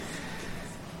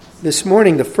This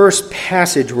morning, the first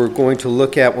passage we're going to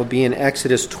look at will be in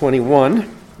Exodus 21,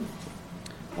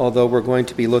 although we're going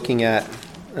to be looking at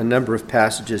a number of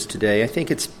passages today. I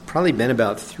think it's probably been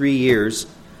about 3 years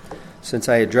since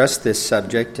I addressed this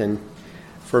subject, and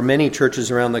for many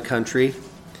churches around the country,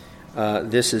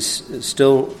 this is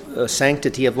still a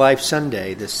Sanctity of Life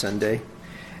Sunday, this Sunday.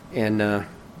 And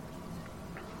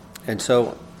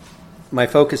so my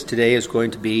focus today is going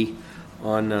to be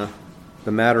on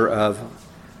the matter of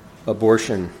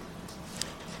abortion,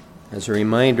 as a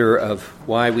reminder of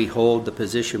why we hold the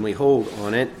position we hold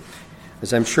on it.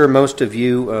 As I'm sure most of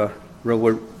you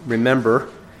will remember,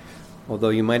 although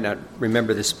you might not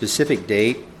remember the specific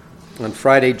date, on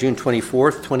Friday, June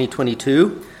 24th,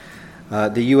 2022,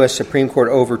 the U.S. Supreme Court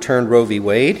overturned Roe v.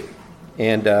 Wade,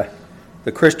 and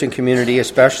the Christian community,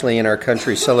 especially in our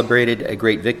country, celebrated a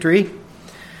great victory.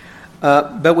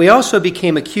 But we also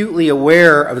became acutely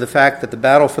aware of the fact that the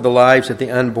battle for the lives of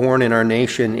the unborn in our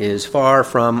nation is far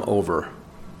from over.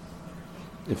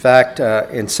 In fact,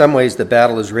 in some ways, the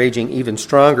battle is raging even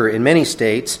stronger in many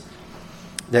states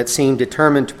that seem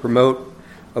determined to promote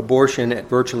abortion at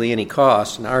virtually any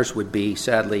cost, and ours would be,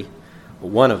 sadly,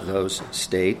 one of those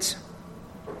states.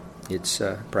 It's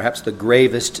perhaps the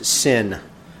gravest sin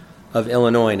of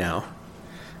Illinois now.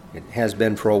 It has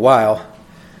been for a while.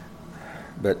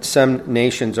 But some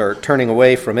nations are turning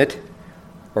away from it,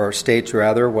 or states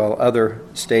rather, while other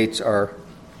states are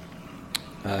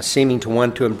seeming to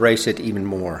want to embrace it even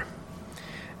more.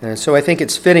 And so I think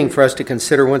it's fitting for us to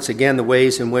consider once again the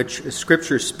ways in which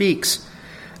Scripture speaks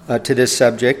to this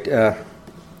subject. I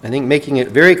think making it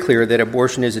very clear that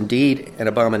abortion is indeed an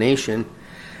abomination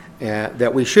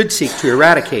that we should seek to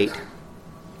eradicate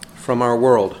from our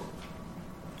world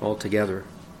altogether.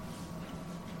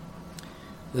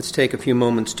 Let's take a few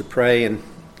moments to pray, and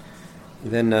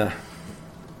then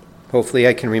hopefully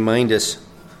I can remind us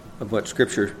of what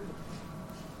Scripture,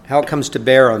 how it comes to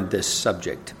bear on this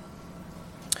subject.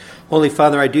 Holy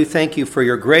Father, I do thank you for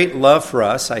your great love for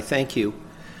us. I thank you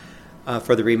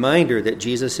for the reminder that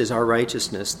Jesus is our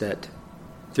righteousness, that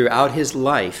throughout his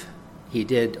life he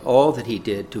did all that he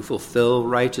did to fulfill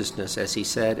righteousness, as he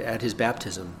said at his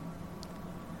baptism.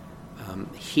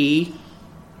 He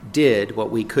did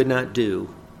what we could not do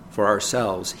for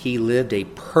ourselves. He lived a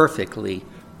perfectly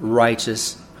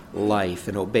righteous life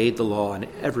and obeyed the law in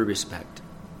every respect.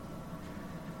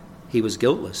 He was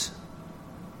guiltless,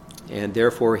 and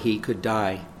therefore he could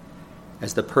die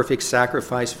as the perfect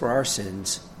sacrifice for our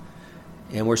sins.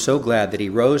 And we're so glad that he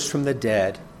rose from the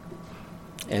dead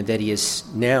and that he is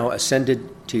now ascended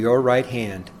to your right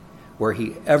hand, where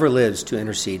he ever lives to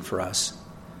intercede for us.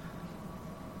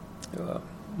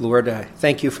 Lord, I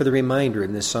thank you for the reminder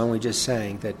in this song we just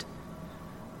sang that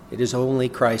it is only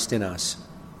Christ in us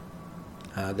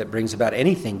that brings about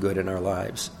anything good in our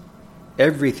lives.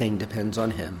 Everything depends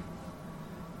on him.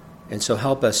 And so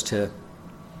help us to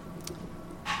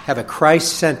have a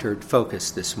Christ-centered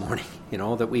focus this morning in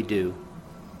all that we do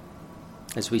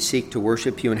as we seek to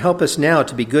worship you. And help us now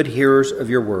to be good hearers of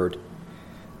your word,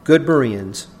 good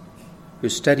Bereans who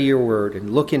study your word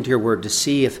and look into your word to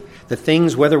see if the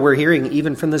things, whether we're hearing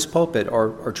even from this pulpit,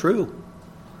 are true.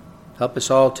 Help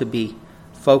us all to be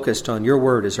focused on your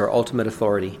word as our ultimate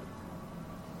authority.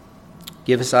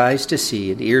 Give us eyes to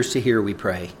see and ears to hear, we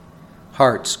pray.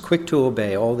 Hearts quick to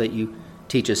obey all that you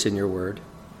teach us in your word.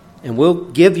 And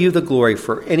we'll give you the glory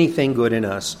for anything good in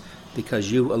us,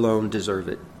 because you alone deserve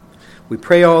it. We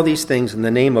pray all these things in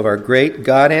the name of our great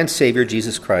God and Savior,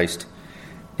 Jesus Christ.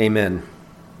 Amen.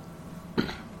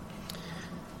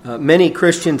 Many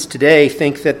Christians today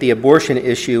think that the abortion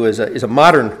issue is a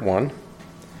modern one,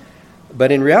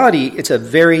 but in reality, it's a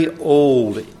very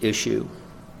old issue.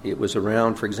 It was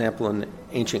around, for example, in the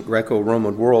ancient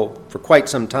Greco-Roman world for quite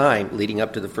some time leading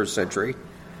up to the first century.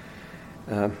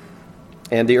 And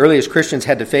the earliest Christians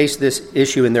had to face this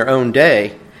issue in their own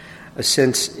day,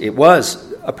 since it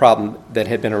was a problem that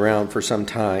had been around for some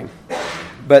time.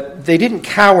 But they didn't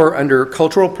cower under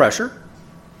cultural pressure,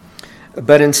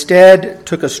 but instead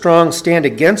took a strong stand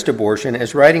against abortion,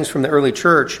 as writings from the early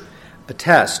church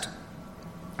attest.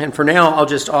 And for now, I'll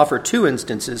just offer two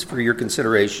instances for your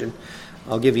consideration.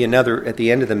 I'll give you another at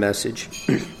the end of the message.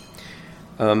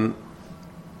 And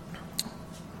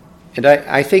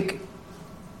I think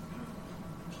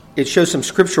it shows some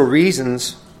scriptural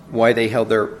reasons why they held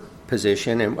their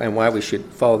position and why we should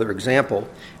follow their example.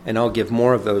 And I'll give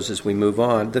more of those as we move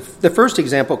on. The first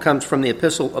example comes from the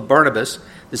Epistle of Barnabas.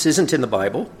 This isn't in the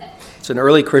Bible. It's an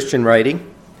early Christian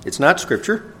writing. It's not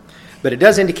Scripture, but it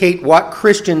does indicate what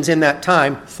Christians in that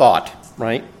time thought,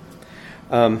 right?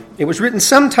 It was written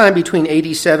sometime between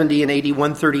AD 70 and AD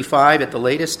 135 at the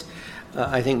latest,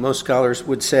 I think most scholars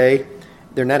would say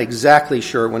they're not exactly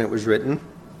sure when it was written.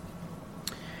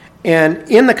 And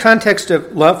in the context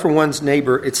of love for one's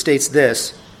neighbor, it states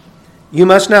this: "You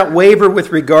must not waver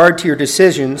with regard to your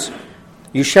decisions.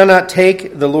 You shall not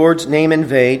take the Lord's name in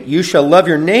vain. You shall love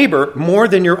your neighbor more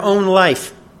than your own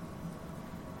life.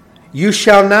 You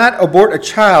shall not abort a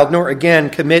child, nor again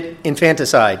commit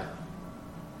infanticide."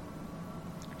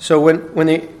 So when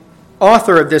the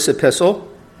author of this epistle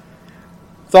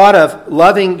thought of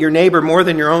loving your neighbor more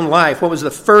than your own life, what was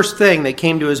the first thing that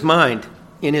came to his mind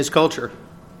in his culture?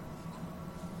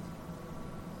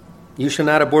 You shall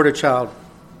not abort a child.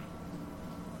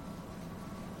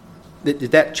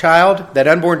 That child, that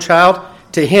unborn child,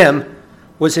 to him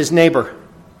was his neighbor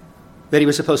that he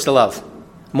was supposed to love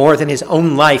more than his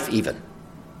own life even.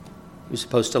 He was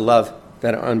supposed to love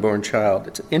that unborn child.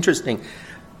 It's interesting,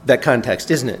 that context,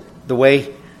 isn't it? The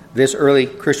way this early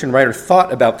Christian writer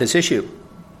thought about this issue.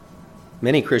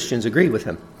 Many Christians agree with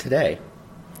him today.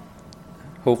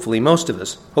 Hopefully most of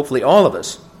us, hopefully all of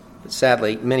us. But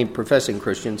sadly, many professing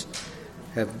Christians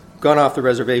have gone off the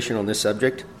reservation on this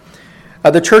subject.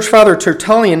 The church father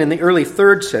Tertullian in the early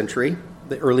 3rd century,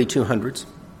 the early 200s,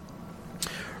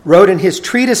 wrote in his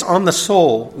treatise on the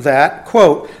soul that,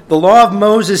 quote, "The law of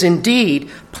Moses indeed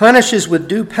punishes with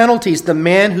due penalties the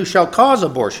man who shall cause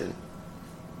abortion,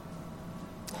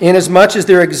 inasmuch as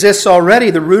there exists already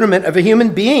the rudiment of a human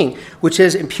being, which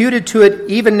has imputed to it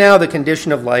even now the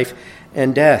condition of life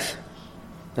and death."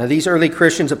 Now, these early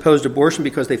Christians opposed abortion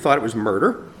because they thought it was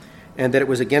murder and that it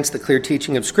was against the clear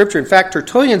teaching of Scripture. In fact,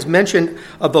 Tertullian's mention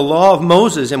of the law of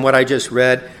Moses in what I just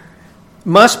read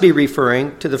must be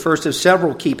referring to the first of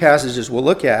several key passages we'll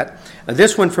look at.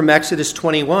 This one from Exodus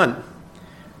 21.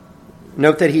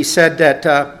 Note that he said that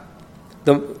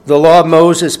the law of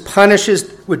Moses punishes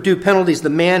with due penalties the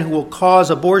man who will cause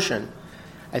abortion.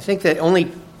 I think that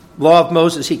only law of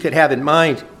Moses he could have in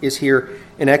mind is here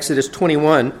in Exodus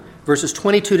 21, verses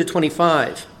 22 to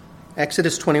 25.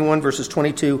 Exodus 21, verses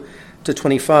 22 to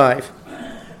 25,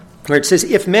 where it says,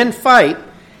 "If men fight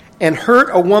and hurt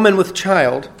a woman with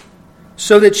child,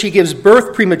 so that she gives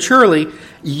birth prematurely,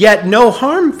 yet no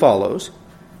harm follows,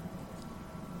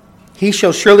 he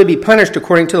shall surely be punished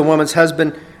according to the woman's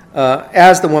husband,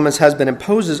 as the woman's husband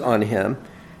imposes on him,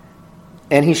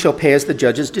 and he shall pay as the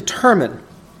judges determine.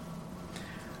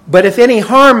 But if any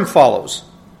harm follows,"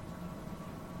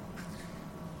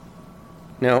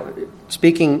 now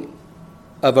speaking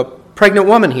of a pregnant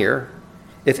woman here,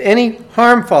 "if any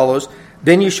harm follows,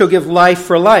 then you shall give life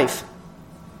for life.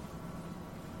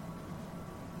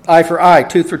 Eye for eye,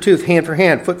 tooth for tooth, hand for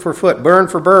hand, foot for foot, burn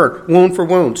for burn, wound for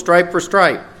wound, stripe for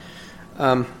stripe."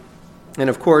 And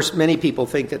of course, many people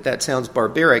think that sounds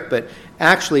barbaric, but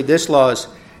actually this law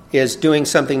is doing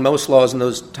something most laws in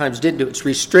those times didn't do. It's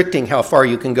restricting how far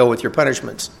you can go with your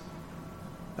punishments.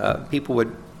 People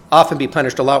would often be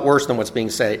punished a lot worse than what's being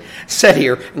said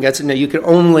here. And God said, no, you can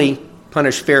only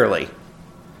punish fairly.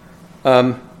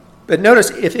 But notice,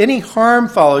 if any harm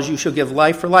follows, you shall give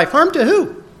life for life. Harm to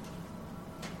who?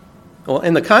 Well,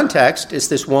 in the context, it's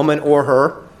this woman or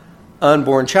her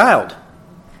unborn child.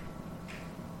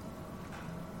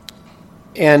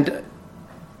 And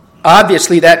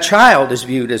obviously that child is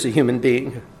viewed as a human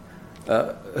being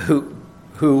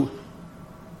whose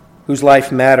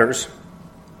life matters.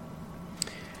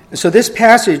 So this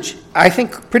passage, I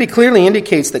think, pretty clearly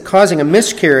indicates that causing a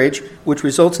miscarriage, which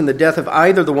results in the death of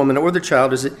either the woman or the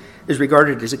child, is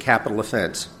regarded as a capital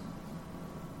offense.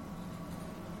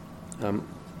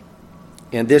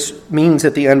 And this means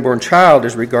that the unborn child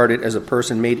is regarded as a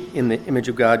person made in the image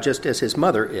of God, just as his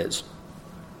mother is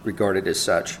regarded as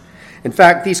such. In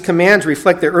fact, these commands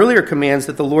reflect the earlier commands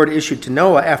that the Lord issued to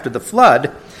Noah after the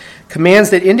flood, commands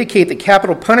that indicate that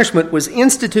capital punishment was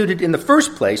instituted in the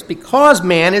first place because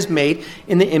man is made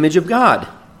in the image of God.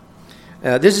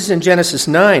 This is in Genesis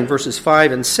 9, verses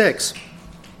 5 and 6,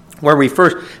 where we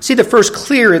first see the first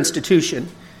clear institution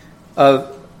of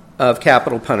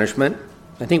capital punishment.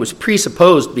 I think it was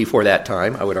presupposed before that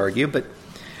time, I would argue, but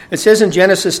it says in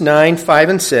Genesis 9, 5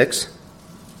 and 6,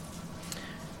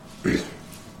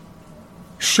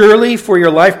 "Surely for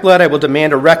your lifeblood I will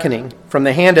demand a reckoning. From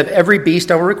the hand of every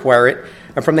beast I will require it,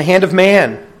 and from the hand of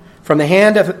man. From the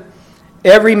hand of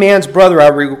every man's brother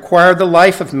I will require the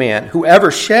life of man.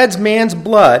 Whoever sheds man's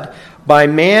blood, by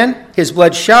man his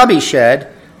blood shall be shed,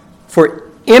 for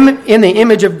in the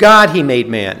image of God he made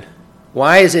man."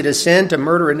 Why is it a sin to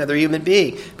murder another human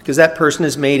being? Because that person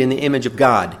is made in the image of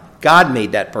God. God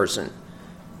made that person.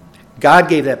 God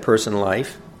gave that person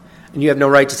life, and you have no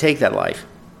right to take that life.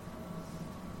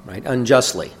 Right?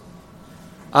 Unjustly.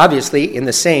 Obviously, in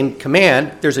the same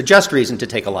command, there's a just reason to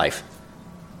take a life.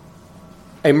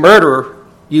 a murderer,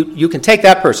 you can take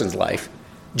that person's life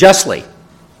justly,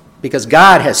 because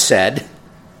God has said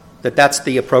that that's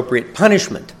the appropriate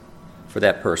punishment for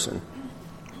that person.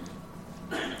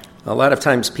 A lot of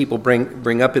times people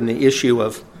bring up in the issue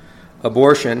of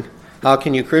abortion, how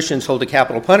can you Christians hold a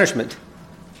capital punishment?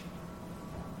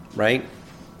 Right?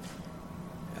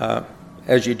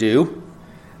 As you do.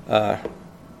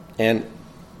 And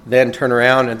then turn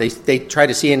around and they try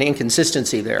to see an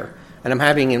inconsistency there. And I'm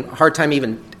having a hard time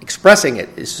even expressing it.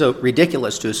 It's so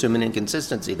ridiculous to assume an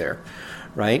inconsistency there.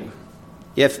 Right?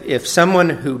 If someone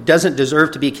who doesn't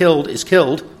deserve to be killed is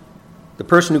killed, the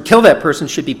person who killed that person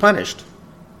should be punished.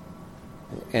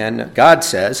 And God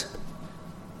says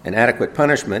an adequate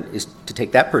punishment is to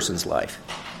take that person's life,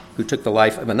 who took the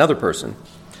life of another person.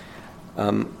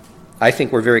 I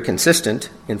think we're very consistent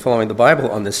in following the Bible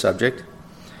on this subject.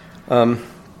 But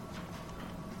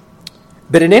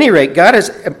at any rate, God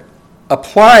is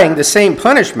applying the same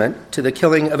punishment to the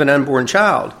killing of an unborn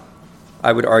child,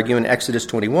 I would argue, in Exodus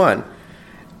 21,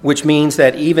 which means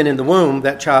that even in the womb,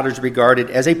 that child is regarded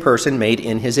as a person made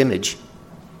in his image.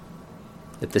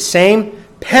 That the same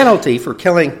penalty for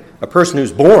killing a person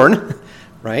who's born,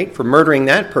 right, for murdering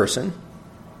that person,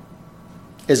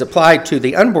 is applied to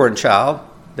the unborn child,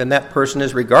 then that person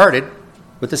is regarded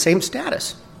with the same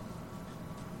status.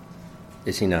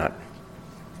 Is he not?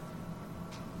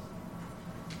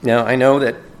 Now, I know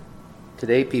that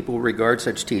today people regard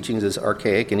such teachings as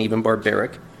archaic and even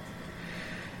barbaric,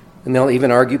 and they'll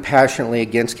even argue passionately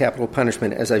against capital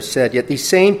punishment, as I've said. Yet these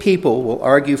same people will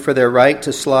argue for their right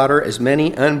to slaughter as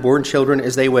many unborn children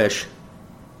as they wish.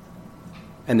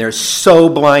 And they're so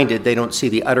blinded they don't see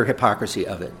the utter hypocrisy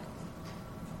of it.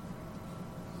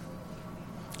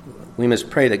 We must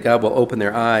pray that God will open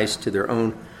their eyes to their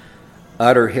own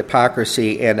utter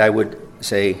hypocrisy, and I would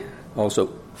say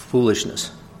also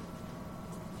foolishness.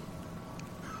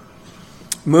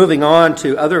 Moving on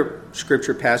to other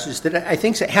scripture passages that I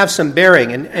think have some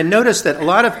bearing. And notice that a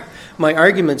lot of my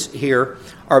arguments here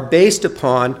are based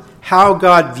upon how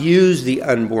God views the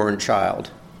unborn child.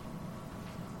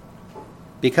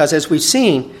 Because as we've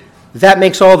seen, that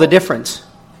makes all the difference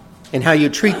in how you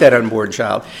treat that unborn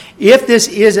child. If this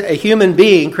is a human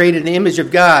being created in the image of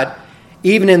God,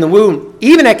 even in the womb,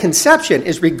 even at conception,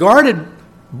 is regarded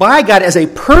by God as a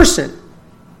person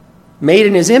made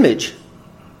in his image,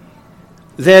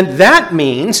 then that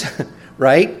means,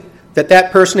 right,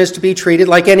 that person is to be treated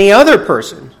like any other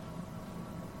person.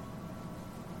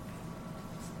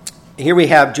 Here we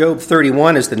have Job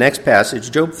 31 as the next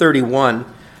passage. Job 31,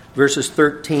 verses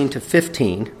 13 to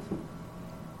 15,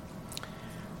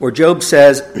 where Job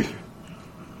says,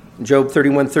 Job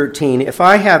 31:13, "If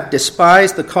I have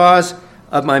despised the cause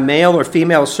of my male or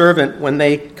female servant when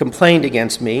they complained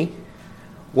against me,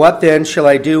 what then shall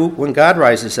I do when God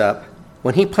rises up?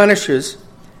 When he punishes,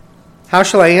 how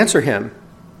shall I answer him?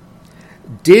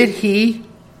 Did he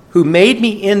who made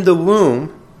me in the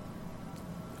womb,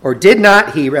 or did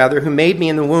not he, rather, who made me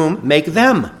in the womb, make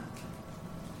them?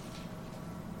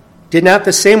 Did not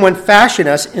the same one fashion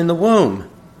us in the womb?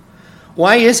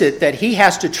 Why is it that he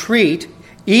has to treat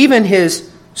even his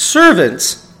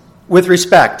servants with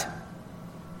respect?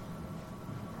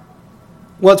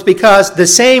 Well, it's because the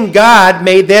same God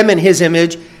made them in his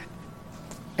image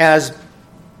as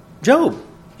Job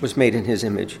was made in his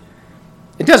image.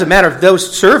 It doesn't matter if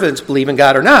those servants believe in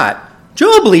God or not.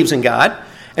 Job believes in God,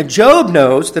 and Job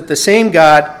knows that the same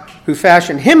God who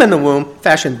fashioned him in the womb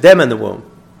fashioned them in the womb.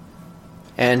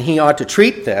 And he ought to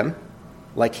treat them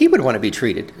like he would want to be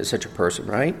treated as such a person,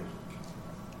 right?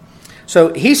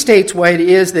 So he states why it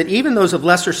is that even those of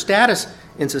lesser status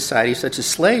in society, such as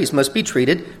slaves, must be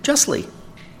treated justly.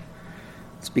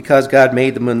 It's because God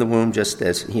made them in the womb just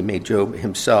as he made Job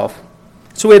himself.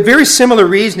 So we have very similar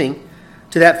reasoning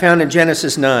to that found in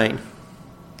Genesis 9.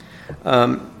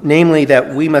 Namely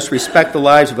that we must respect the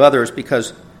lives of others,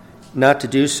 because not to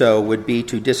do so would be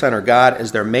to dishonor God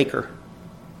as their maker.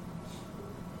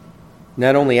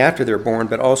 Not only after they're born,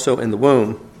 but also in the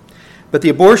womb. But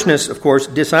the abortionist, of course,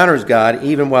 dishonors God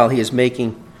even while he is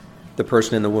making the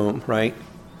person in the womb, right?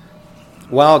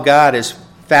 While God is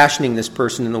fashioning this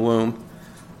person in the womb,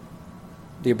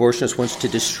 the abortionist wants to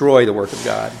destroy the work of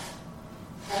God.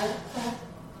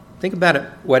 Think about it,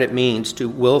 what it means to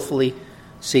willfully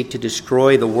seek to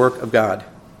destroy the work of God.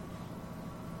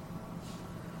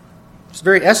 It's the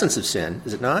very essence of sin,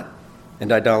 is it not?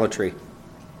 And idolatry.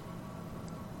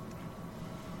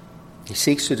 He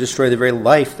seeks to destroy the very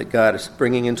life that God is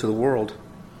bringing into the world.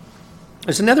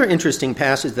 There's another interesting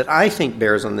passage that I think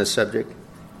bears on this subject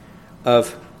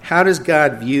of how does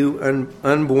God view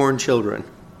unborn children.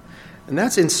 And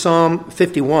that's in Psalm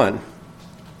 51.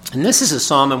 And this is a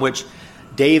psalm in which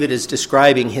David is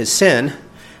describing his sin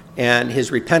and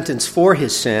his repentance for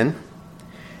his sin.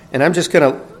 And I'm just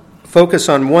going to focus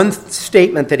on one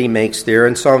statement that he makes there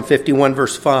in Psalm 51,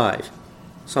 verse 5.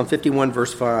 Psalm 51,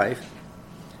 verse 5.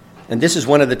 And this is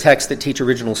one of the texts that teach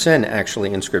original sin,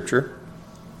 actually, in Scripture.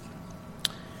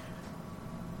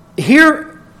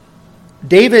 Here,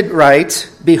 David writes,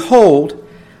 "Behold,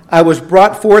 I was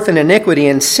brought forth in iniquity,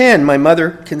 in sin my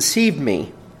mother conceived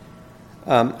me."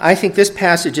 I think this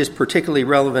passage is particularly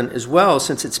relevant as well,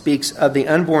 since it speaks of the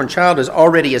unborn child as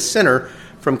already a sinner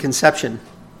from conception.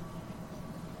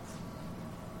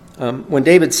 When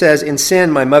David says, "In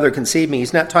sin my mother conceived me,"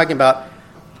 he's not talking about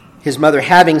his mother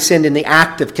having sinned in the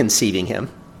act of conceiving him.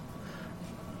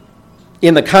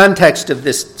 In the context of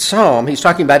this psalm, he's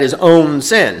talking about his own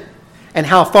sin and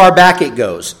how far back it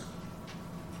goes.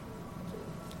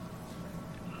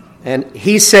 And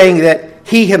he's saying that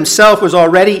he himself was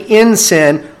already in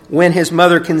sin when his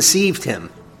mother conceived him.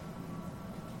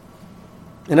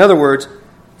 In other words,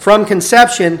 from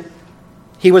conception,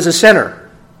 he was a sinner.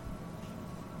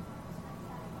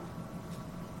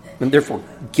 And therefore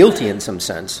guilty in some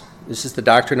sense. This is the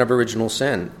doctrine of original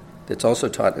sin that's also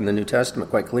taught in the New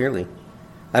Testament quite clearly.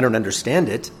 I don't understand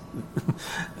it,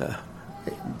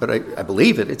 but I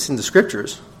believe it. It's in the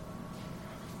Scriptures.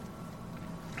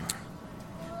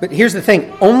 But here's the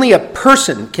thing. Only a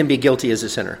person can be guilty as a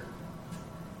sinner.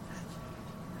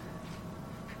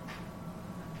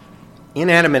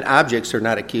 Inanimate objects are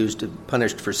not accused and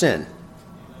punished for sin.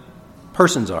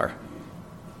 Persons are.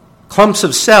 Clumps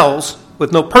of cells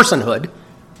with no personhood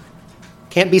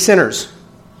can't be sinners.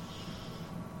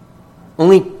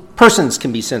 Only persons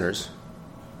can be sinners.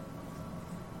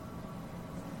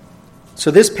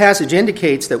 So this passage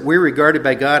indicates that we're regarded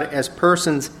by God as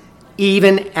persons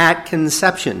even at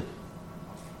conception.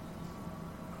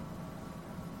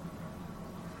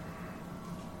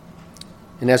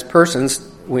 And as persons,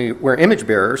 we're image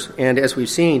bearers, and as we've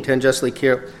seen, to unjustly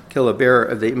kill a bearer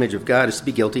of the image of God is to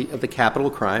be guilty of the capital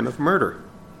crime of murder.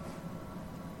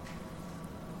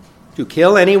 To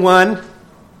kill anyone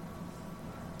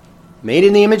made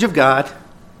in the image of God,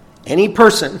 any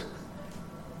person,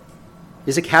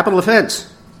 is a capital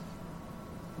offense,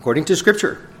 according to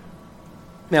Scripture.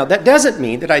 Now, that doesn't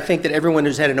mean that I think that everyone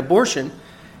who's had an abortion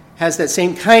has that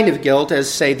same kind of guilt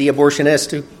as, say, the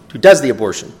abortionist who does the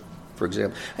abortion, for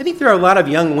example. I think there are a lot of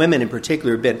young women in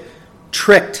particular who have been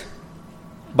tricked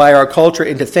by our culture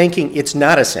into thinking it's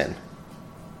not a sin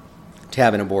to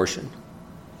have an abortion.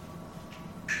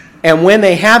 And when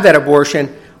they have that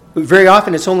abortion, very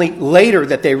often it's only later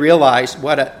that they realize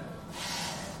what a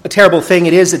terrible thing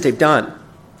it is that they've done.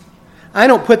 I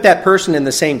don't put that person in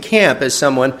the same camp as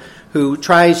someone who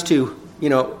tries to,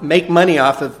 make money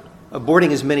off of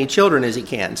aborting as many children as he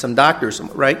can, some doctors,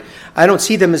 right? I don't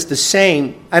see them as the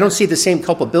same. I don't see the same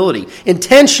culpability.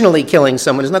 Intentionally killing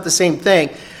someone is not the same thing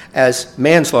as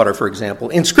manslaughter, for example,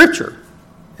 in Scripture,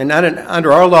 and not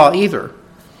under our law either.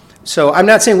 So I'm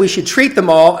not saying we should treat them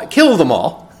all, kill them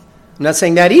all. I'm not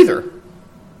saying that either.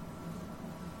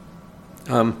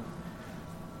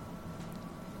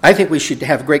 I think we should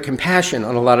have great compassion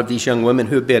on a lot of these young women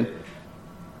who have been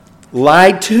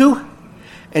lied to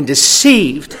and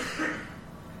deceived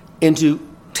into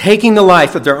taking the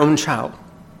life of their own child.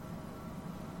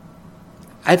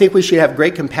 I think we should have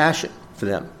great compassion for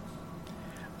them.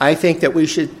 I think that we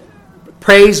should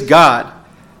praise God.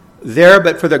 There,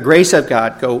 but for the grace of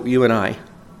God, go you and I.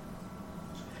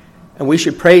 And we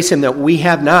should praise Him that we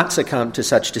have not succumbed to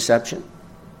such deception.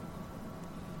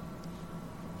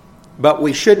 But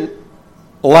we shouldn't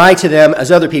lie to them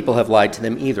as other people have lied to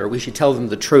them either. We should tell them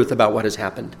the truth about what has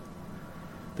happened.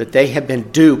 That they have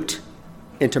been duped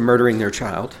into murdering their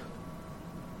child.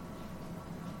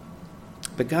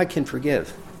 But God can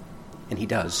forgive, and He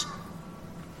does.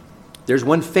 There's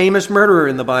one famous murderer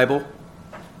in the Bible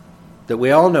that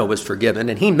we all know was forgiven,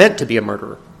 and he meant to be a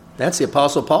murderer. That's the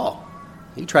Apostle Paul.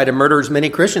 He tried to murder as many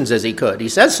Christians as he could. He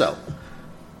says so.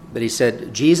 But he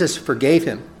said Jesus forgave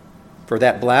him for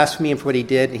that blasphemy and for what he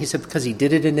did. And he said because he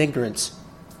did it in ignorance.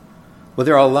 Well,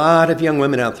 there are a lot of young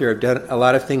women out there who have done a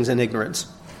lot of things in ignorance.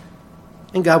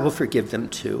 And God will forgive them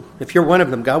too. If you're one of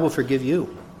them, God will forgive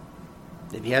you.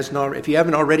 If you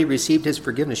haven't already received His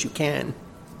forgiveness, you can.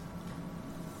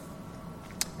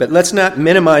 But let's not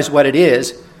minimize what it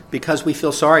is because we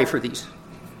feel sorry for these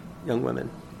young women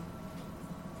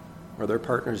or their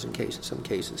partners in some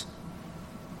cases.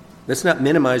 Let's not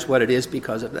minimize what it is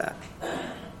because of that.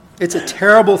 It's a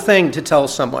terrible thing to tell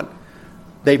someone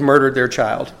they've murdered their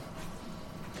child.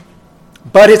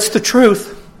 But it's the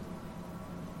truth.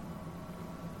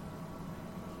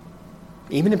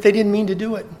 Even if they didn't mean to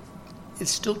do it.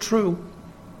 it's still true.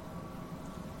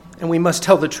 And we must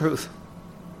tell the truth.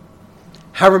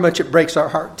 However much it breaks our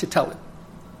heart to tell it.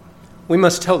 We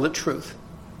must tell the truth.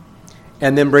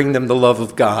 And then bring them the love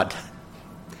of God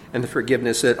and the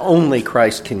forgiveness that only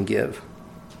Christ can give.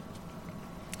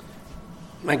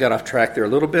 I got off track there a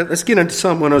little bit. Let's get into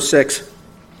Psalm 106.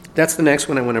 That's the next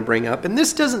one I want to bring up. And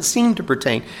this doesn't seem to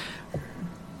pertain,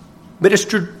 but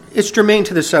it's germane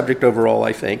to the subject overall,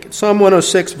 I think. Psalm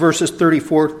 106, verses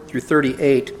 34 through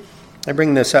 38. I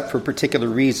bring this up for a particular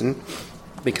reason,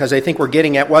 because I think we're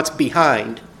getting at what's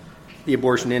behind the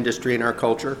abortion industry in our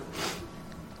culture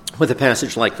with a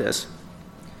passage like this.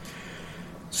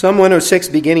 Psalm 106,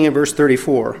 beginning in verse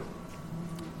 34.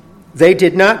 They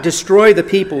did not destroy the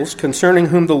peoples concerning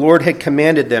whom the Lord had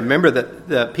commanded them. Remember that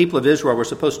the people of Israel were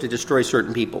supposed to destroy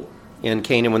certain people in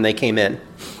Canaan when they came in,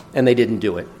 and they didn't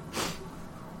do it.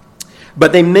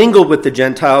 But they mingled with the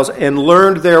Gentiles and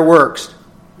learned their works.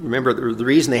 Remember, the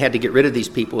reason they had to get rid of these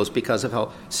people is because of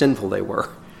how sinful they were,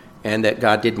 and that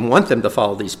God didn't want them to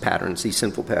follow these patterns, these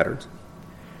sinful patterns.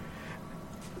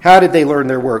 How did they learn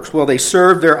their works? Well, they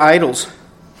served their idols,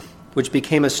 which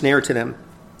became a snare to them.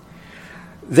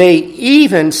 They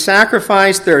even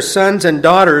sacrificed their sons and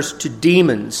daughters to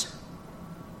demons.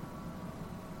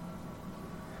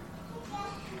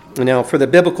 Now, for the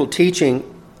biblical teaching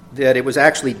that it was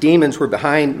actually demons were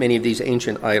behind many of these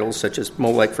ancient idols, such as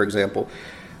Molech, for example,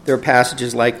 there are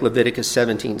passages like Leviticus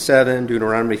 17:7,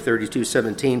 Deuteronomy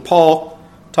 32:17. Paul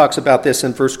talks about this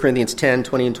in 1 Corinthians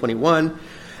 10:20 and 21.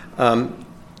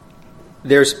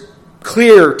 There's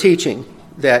clear teaching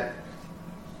that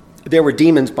there were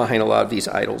demons behind a lot of these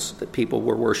idols that people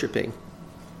were worshiping.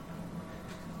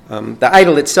 The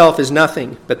idol itself is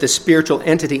nothing, but the spiritual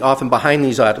entity often behind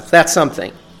these idols, that's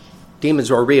something. Demons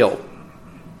are real,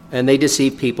 and they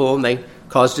deceive people, and they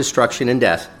cause destruction and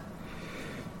death.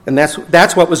 And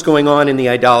that's what was going on in the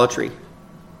idolatry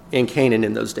in Canaan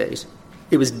in those days.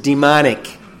 It was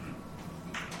demonic.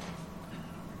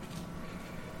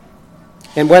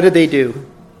 And what did they do?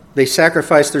 They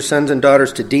sacrificed their sons and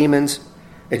daughters to demons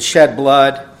and shed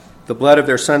blood, the blood of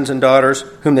their sons and daughters,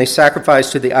 whom they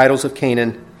sacrificed to the idols of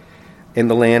Canaan, and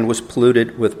the land was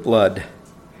polluted with blood.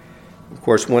 Of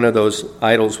course, one of those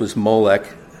idols was Molech.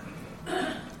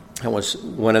 That was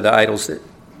one of the idols that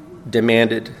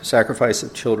demanded sacrifice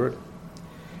of children.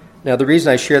 Now, the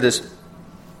reason I share this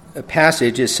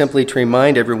passage is simply to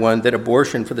remind everyone that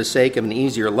abortion for the sake of an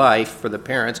easier life for the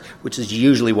parents, which is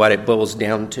usually what it boils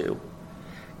down to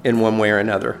in one way or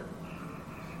another,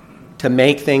 to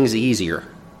make things easier.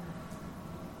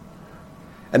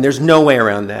 And there's no way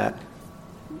around that.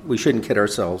 We shouldn't kid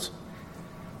ourselves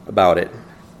about it.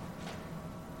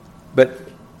 But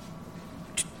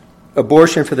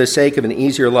abortion for the sake of an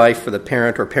easier life for the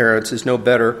parent or parents is no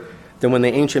better than when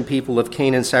the ancient people of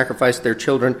Canaan sacrificed their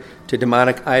children to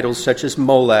demonic idols such as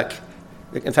Molech.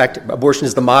 In fact, abortion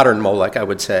is the modern Molech, I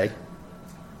would say.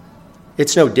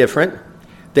 It's no different.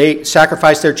 They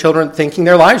sacrificed their children thinking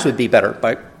their lives would be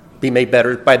made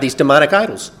better by these demonic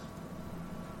idols.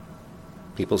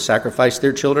 People sacrifice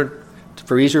their children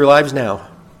for easier lives now.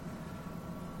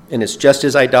 And it's just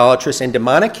as idolatrous and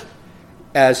demonic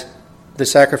as the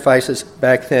sacrifices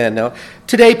back then. Now,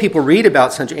 today people read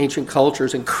about such ancient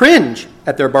cultures and cringe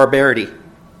at their barbarity.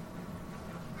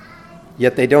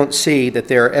 Yet they don't see that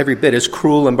they are every bit as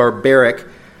cruel and barbaric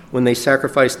when they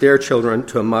sacrifice their children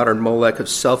to a modern Molech of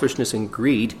selfishness and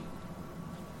greed,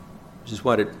 which is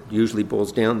what it usually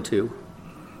boils down to.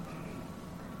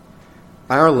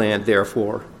 Our land,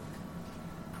 therefore,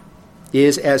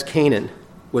 is, as Canaan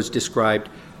was described,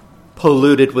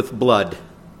 polluted with blood.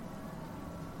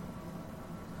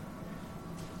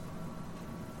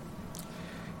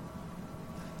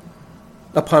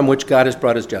 Upon which God has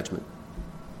brought his judgment.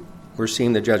 We're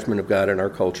seeing the judgment of God in our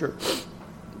culture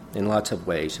in lots of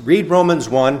ways. Read Romans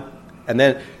 1 and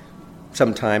then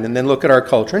sometime, and then look at our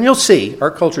culture, and you'll see our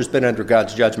culture's been under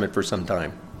God's judgment for some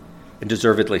time, and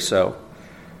deservedly so.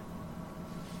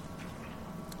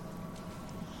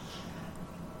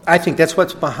 I think that's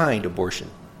what's behind abortion.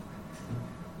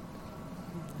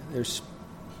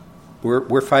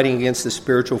 We're fighting against the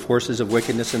spiritual forces of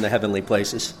wickedness in the heavenly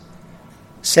places.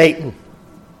 Satan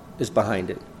is behind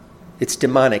it. It's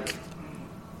demonic.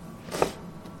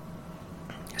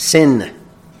 Sin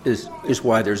is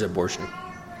why there's abortion.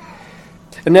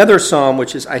 Another psalm,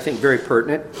 which is, I think, very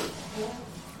pertinent,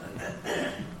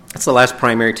 it's the last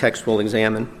primary text we'll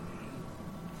examine,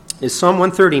 is Psalm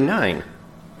 139.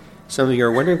 Some of you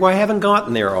are wondering why I haven't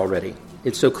gotten there already.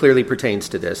 It so clearly pertains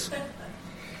to this.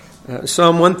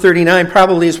 Psalm 139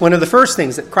 probably is one of the first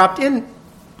things that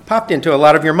popped into a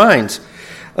lot of your minds.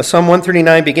 Psalm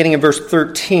 139, beginning in verse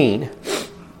 13.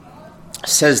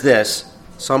 says this,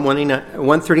 Psalm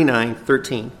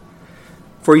 139:13.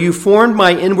 For you formed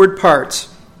my inward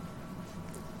parts.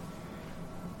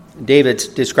 David's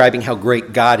describing how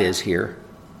great God is here.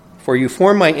 For you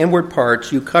formed my inward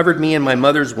parts, you covered me in my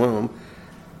mother's womb.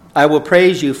 I will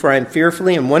praise you, for I am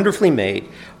fearfully and wonderfully made.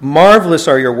 Marvelous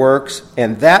are your works,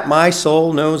 and that my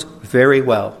soul knows very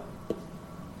well.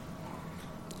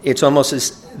 It's almost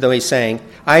as though he's saying,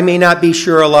 I may not be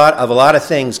sure of a lot of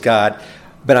things, God,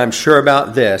 but I'm sure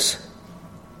about this,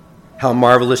 how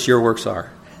marvelous your works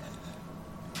are.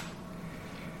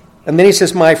 And then he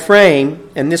says, my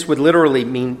frame, and this would literally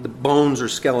mean the bones or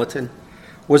skeleton,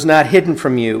 was not hidden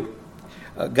from you.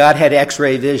 God had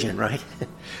X-ray vision, right?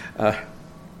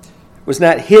 Was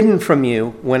not hidden from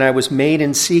you when I was made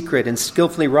in secret and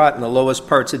skillfully wrought in the lowest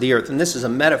parts of the earth. And this is a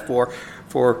metaphor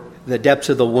for the depths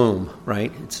of the womb,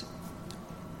 right?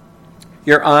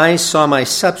 Your eyes saw my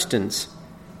substance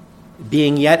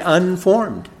being yet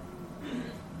unformed.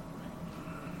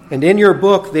 And in your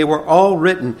book they were all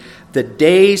written, the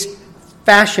days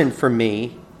fashioned for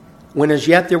me, when as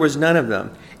yet there was none of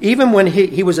them. Even when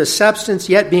he was a substance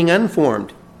yet being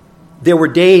unformed, there were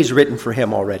days written for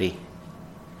him already.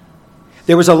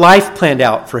 There was a life planned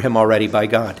out for him already by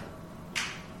God.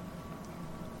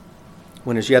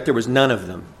 When as yet there was none of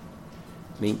them.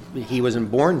 I mean, he wasn't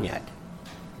born yet.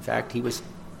 In fact, he was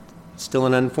still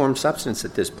an unformed substance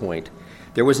at this point.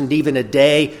 There wasn't even a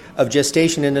day of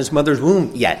gestation in his mother's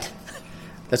womb yet.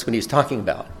 That's what he's talking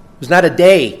about. It was not a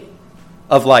day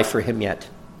of life for him yet.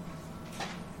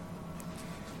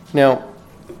 Now,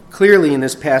 clearly in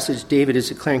this passage, David is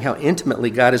declaring how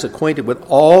intimately God is acquainted with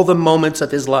all the moments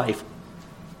of his life.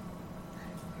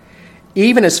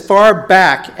 Even as far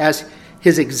back as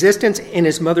his existence in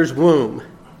his mother's womb,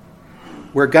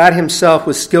 where God himself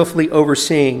was skillfully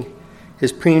overseeing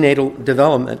his prenatal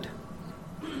development.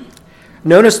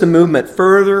 Notice the movement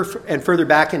further and further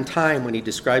back in time when he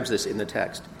describes this in the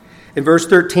text. In verse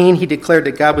 13, he declared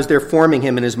that God was there forming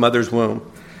him in his mother's womb.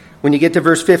 When you get to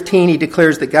verse 15, he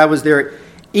declares that God was there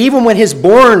even when his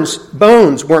bones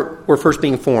were first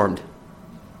being formed.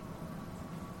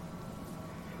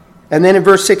 And then in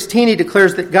verse 16, he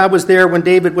declares that God was there when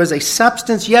David was a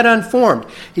substance yet unformed.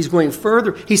 He's going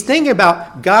further. He's thinking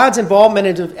about God's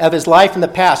involvement of his life in the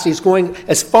past. He's going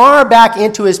as far back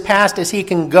into his past as he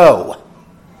can go.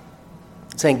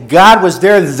 Saying, God was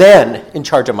there then in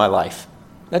charge of my life.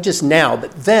 Not just now,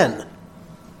 but then.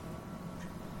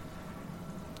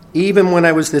 Even when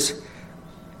I was this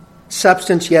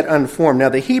substance yet unformed. Now,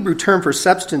 the Hebrew term for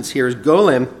substance here is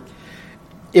golem.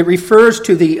 It refers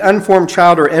to the unformed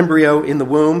child or embryo in the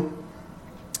womb.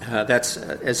 That's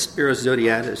as Spiros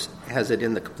Zodhiates has it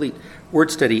in the Complete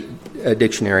Word Study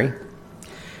Dictionary.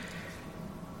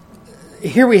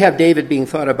 Here we have David being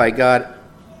thought of by God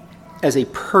as a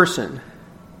person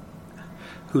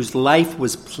whose life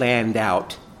was planned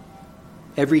out.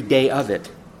 Every day of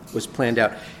it was planned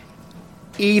out.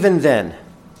 Even then.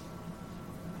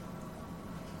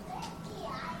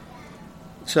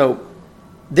 So,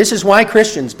 this is why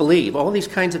Christians believe all these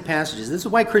kinds of passages. This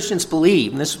is why Christians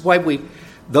believe, and this is why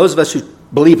those of us who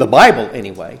believe the Bible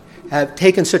anyway, have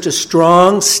taken such a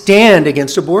strong stand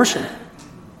against abortion.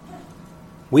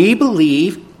 We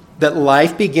believe that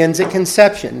life begins at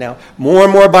conception. Now, more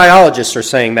and more biologists are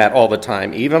saying that all the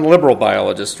time. Even liberal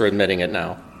biologists are admitting it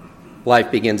now.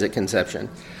 Life begins at conception.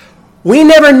 We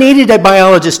never needed a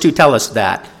biologist to tell us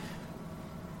that.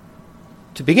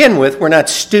 To begin with, we're not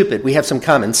stupid. We have some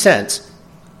common sense.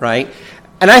 Right?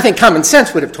 And I think common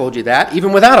sense would have told you that,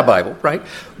 even without a Bible, right?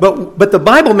 But the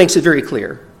Bible makes it very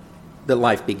clear that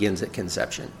life begins at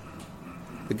conception.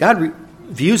 That God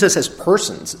views us as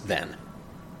persons then.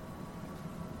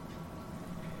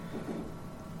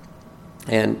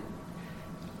 And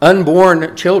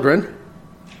unborn children,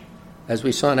 as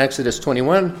we saw in Exodus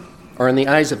 21, are in the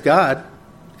eyes of God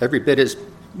every bit as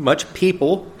much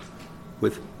people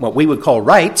with what we would call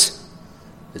rights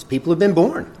as people have been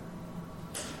born.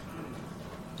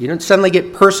 You don't suddenly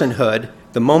get personhood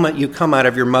the moment you come out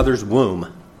of your mother's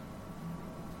womb.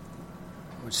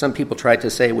 Which some people try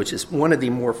to say, which is one of the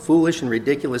more foolish and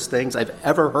ridiculous things I've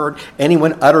ever heard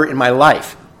anyone utter in my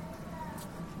life.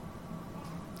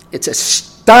 It's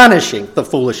astonishing, the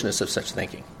foolishness of such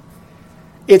thinking.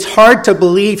 It's hard to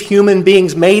believe human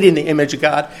beings made in the image of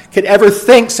God could ever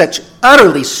think such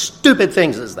utterly stupid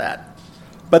things as that.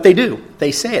 But they do.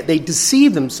 They say it. They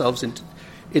deceive themselves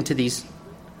into these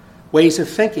ways of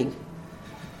thinking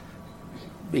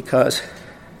because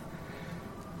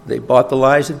they bought the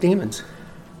lies of demons.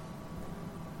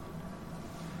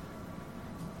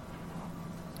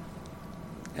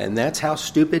 And that's how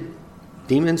stupid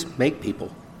demons make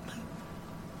people.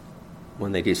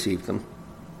 when they deceived them.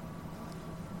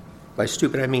 By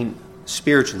stupid, I mean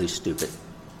spiritually stupid.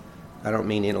 I don't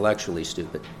mean intellectually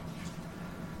stupid.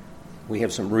 We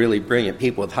have some really brilliant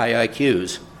people with high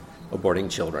IQs aborting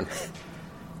children.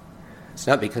 It's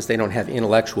not because they don't have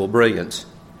intellectual brilliance.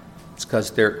 It's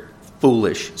because they're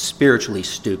foolish, spiritually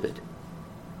stupid.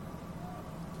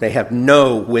 They have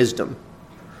no wisdom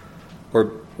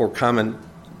or common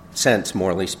sense,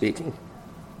 morally speaking.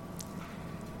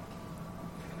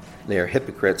 They are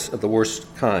hypocrites of the worst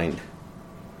kind.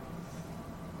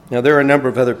 Now, there are a number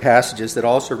of other passages that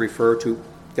also refer to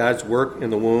God's work in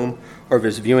the womb, or of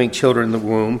his viewing children in the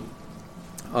womb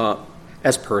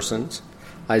as persons.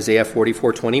 Isaiah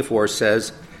 44:24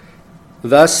 says,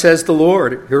 "Thus says the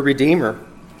Lord, your Redeemer,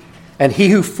 and he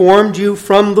who formed you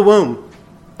from the womb.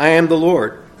 I am the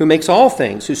Lord, who makes all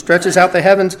things, who stretches out the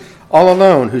heavens all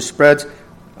alone, who spreads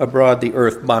abroad the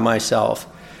earth by myself."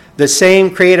 The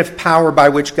same creative power by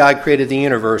which God created the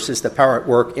universe is the power at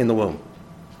work in the womb,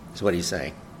 is what he's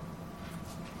saying.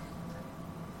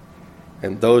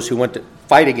 And those who want to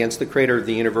fight against the creator of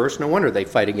the universe, no wonder they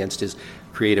fight against his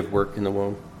creative work in the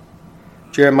womb.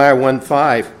 Jeremiah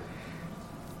 1:5,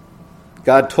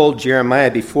 God told Jeremiah,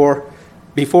 before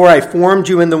I formed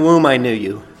you in the womb, I knew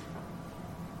you.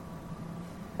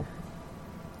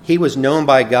 He was known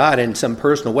by God in some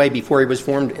personal way before he was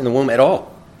formed in the womb at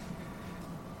all.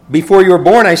 Before you were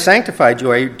born, I sanctified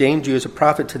you. I ordained you as a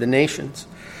prophet to the nations.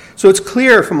 So it's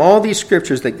clear from all these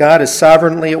scriptures that God is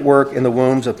sovereignly at work in the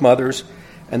wombs of mothers,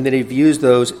 and that he views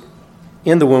those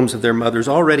in the wombs of their mothers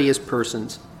already as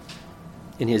persons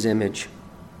in his image.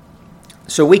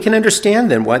 So we can understand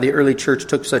then why the early church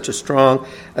took such a strong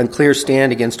and clear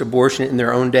stand against abortion in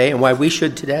their own day, and why we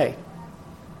should today.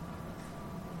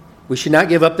 We should not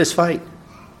give up this fight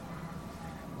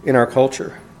in our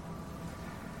culture.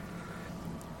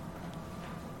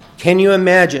 Can you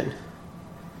imagine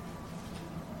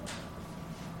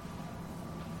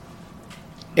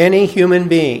any human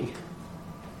being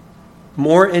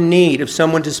more in need of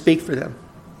someone to speak for them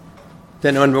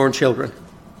than unborn children?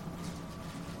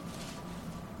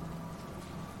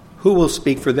 Who will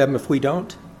speak for them if we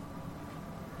don't?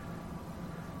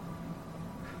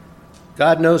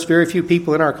 God knows very few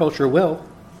people in our culture will.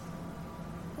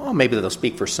 Well, maybe they'll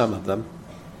speak for some of them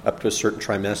up to a certain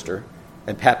trimester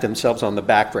and pat themselves on the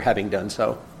back for having done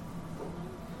so.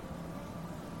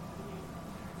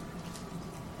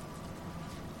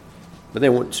 But they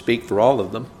won't speak for all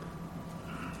of them.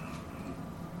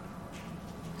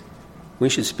 We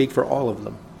should speak for all of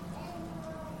them.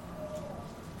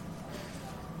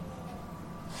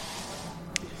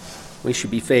 We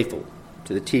should be faithful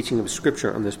to the teaching of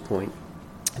Scripture on this point.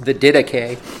 The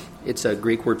didache, it's a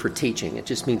Greek word for teaching. It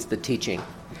just means the teaching.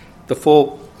 The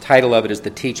full title of it is The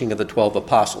Teaching of the 12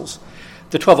 Apostles.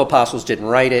 The 12 Apostles didn't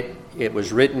write it. It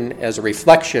was written as a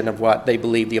reflection of what they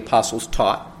believed the apostles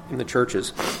taught in the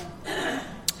churches.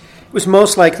 It was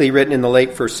most likely written in the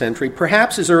late 1st century,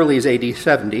 perhaps as early as AD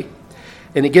 70,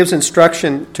 and it gives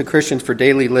instruction to Christians for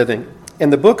daily living.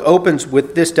 And the book opens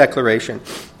with this declaration.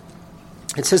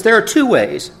 It says there are two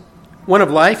ways, one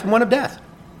of life and one of death.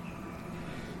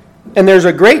 And there's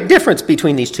a great difference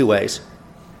between these two ways.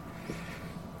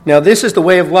 Now, this is the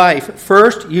way of life.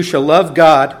 First, you shall love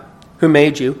God who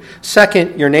made you.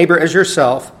 Second, your neighbor as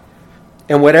yourself.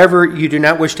 And whatever you do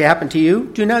not wish to happen to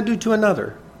you, do not do to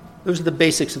another. Those are the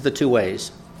basics of the two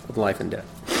ways of life and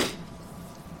death.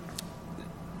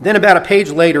 Then about a page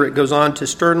later, it goes on to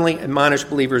sternly admonish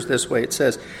believers this way. It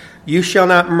says, you shall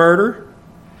not murder.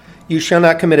 You shall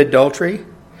not commit adultery.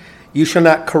 You shall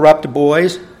not corrupt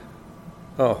boys.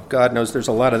 Oh, God knows there's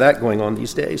a lot of that going on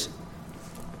these days.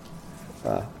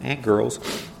 And girls.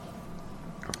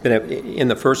 But in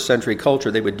the 1st century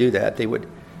culture, they would do that.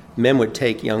 Men would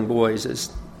take young boys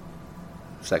as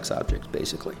sex objects,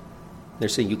 basically. They're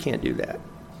saying you can't do that.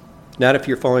 Not if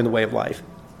you're following the way of life.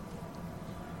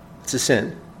 It's a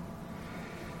sin.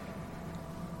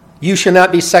 You shall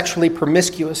not be sexually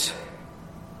promiscuous.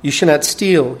 You shall not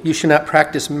steal. You shall not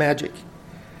practice magic.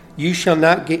 You shall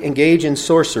not engage in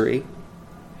sorcery.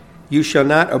 You shall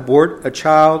not abort a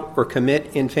child or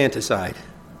commit infanticide.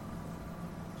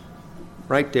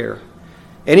 Right there.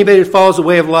 Anybody that follows the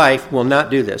way of life will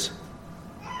not do this.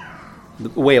 The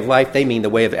way of life, they mean the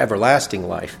way of everlasting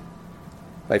life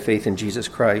by faith in Jesus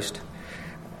Christ.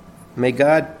 May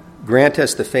God grant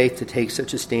us the faith to take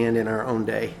such a stand in our own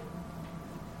day.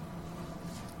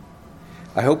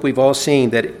 I hope we've all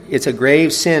seen that it's a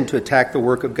grave sin to attack the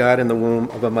work of God in the womb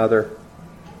of a mother,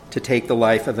 to take the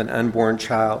life of an unborn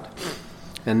child.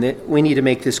 And that we need to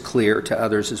make this clear to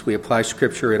others as we apply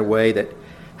Scripture in a way that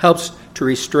helps to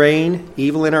restrain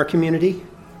evil in our community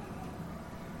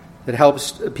that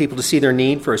helps people to see their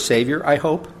need for a Savior, I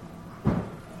hope,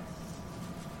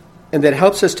 and that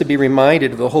helps us to be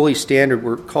reminded of the holy standard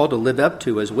we're called to live up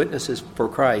to as witnesses for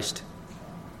Christ.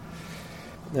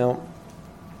 Now,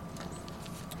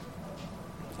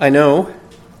 I know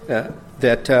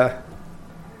that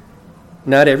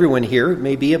not everyone here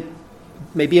may be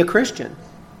a Christian.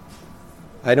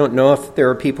 I don't know if there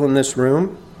are people in this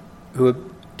room who have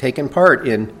taken part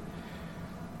in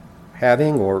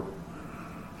having or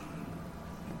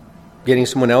getting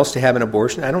someone else to have an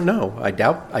abortion. I don't know. I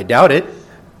doubt it.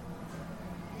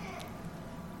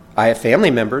 I have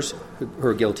family members who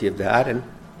are guilty of that, and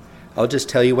I'll just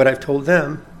tell you what I've told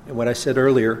them and what I said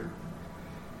earlier.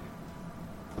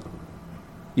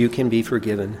 You can be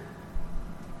forgiven.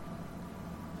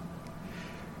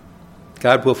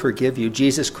 God will forgive you.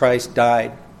 Jesus Christ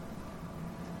died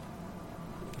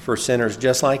for sinners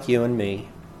just like you and me,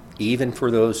 even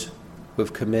for those who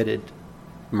have committed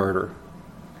murder,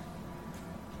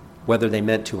 whether they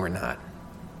meant to or not.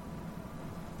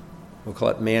 We'll call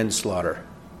it manslaughter,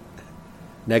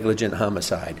 negligent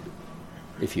homicide,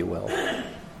 if you will.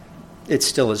 It's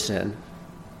still a sin.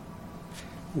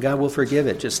 God will forgive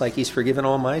it, just like He's forgiven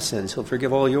all my sins. He'll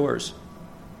forgive all yours.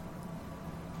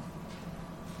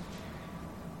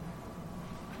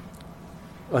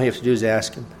 All you have to do is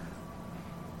ask Him.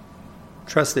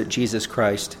 Trust that Jesus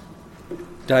Christ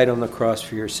died on the cross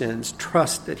for your sins.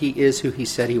 Trust that He is who He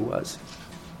said He was.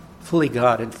 Fully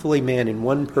God and fully man in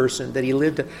one person. That He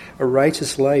lived a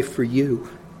righteous life for you.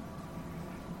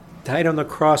 Died on the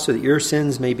cross so that your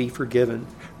sins may be forgiven.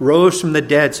 Rose from the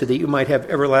dead so that you might have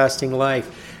everlasting life.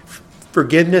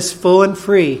 Forgiveness full and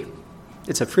free.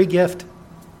 It's a free gift.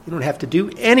 You don't have to do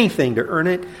anything to earn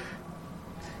it.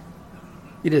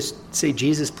 You just say,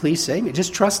 Jesus, please save me.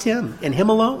 Just trust Him and Him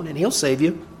alone, and He'll save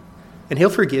you, and He'll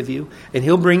forgive you, and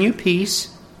He'll bring you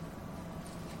peace.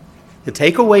 He'll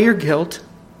take away your guilt.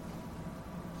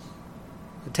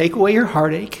 He'll take away your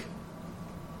heartache.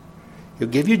 He'll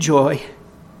give you joy.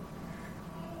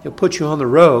 He'll put you on the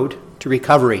road to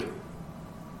recovery,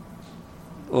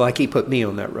 like He put me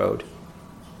on that road.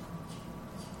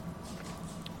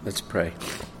 Let's pray.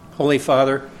 Holy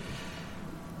Father,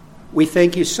 we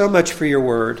thank You so much for Your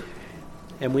word,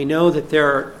 and we know that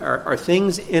there are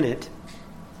things in it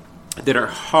that are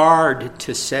hard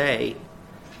to say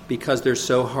because they're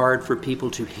so hard for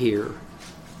people to hear.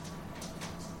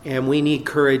 And we need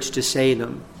courage to say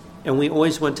them. And we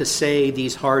always want to say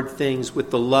these hard things with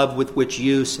the love with which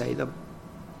You say them.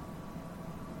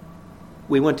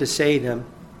 We want to say them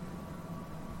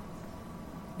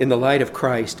in the light of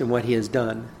Christ and what He has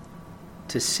done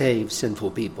to save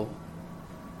sinful people.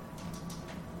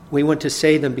 We want to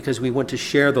say them because we want to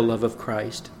share the love of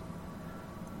Christ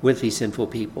with these sinful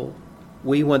people.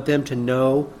 We want them to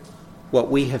know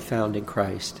what we have found in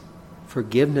Christ.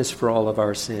 Forgiveness for all of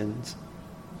our sins.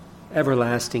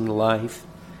 Everlasting life.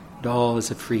 And all is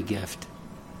a free gift.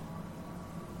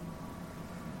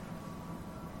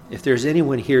 If there's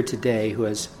anyone here today who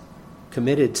has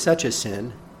committed such a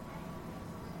sin,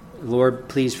 Lord,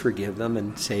 please forgive them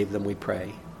and save them, we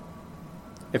pray.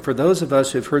 And for those of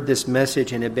us who have heard this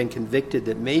message and have been convicted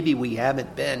that maybe we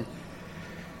haven't been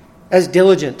as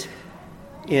diligent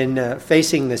in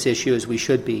facing this issue as we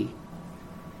should be,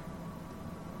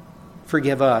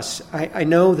 forgive us. I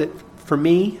know that for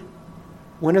me,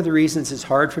 one of the reasons it's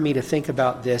hard for me to think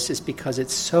about this is because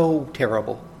it's so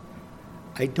terrible.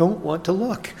 I don't want to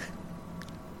look.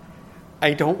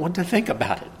 I don't want to think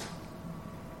about it.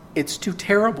 It's too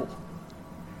terrible.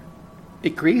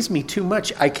 It grieves me too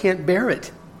much. I can't bear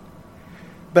it.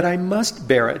 But I must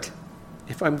bear it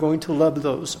if I'm going to love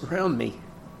those around me.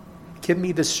 Give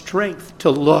me the strength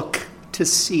to look, to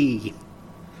see,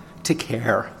 to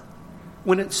care,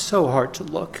 when it's so hard to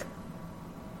look.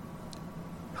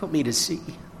 Help me to see.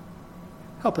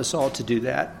 Help us all to do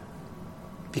that,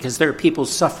 because there are people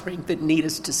suffering that need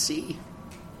us to see.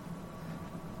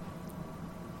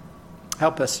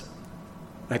 Help us,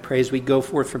 I pray, as we go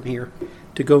forth from here,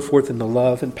 to go forth in the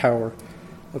love and power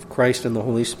of Christ and the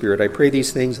Holy Spirit. I pray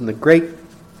these things in the great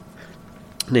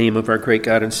name of our great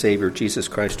God and Savior, Jesus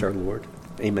Christ our Lord.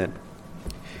 Amen.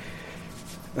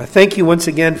 Thank you once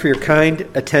again for your kind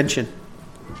attention.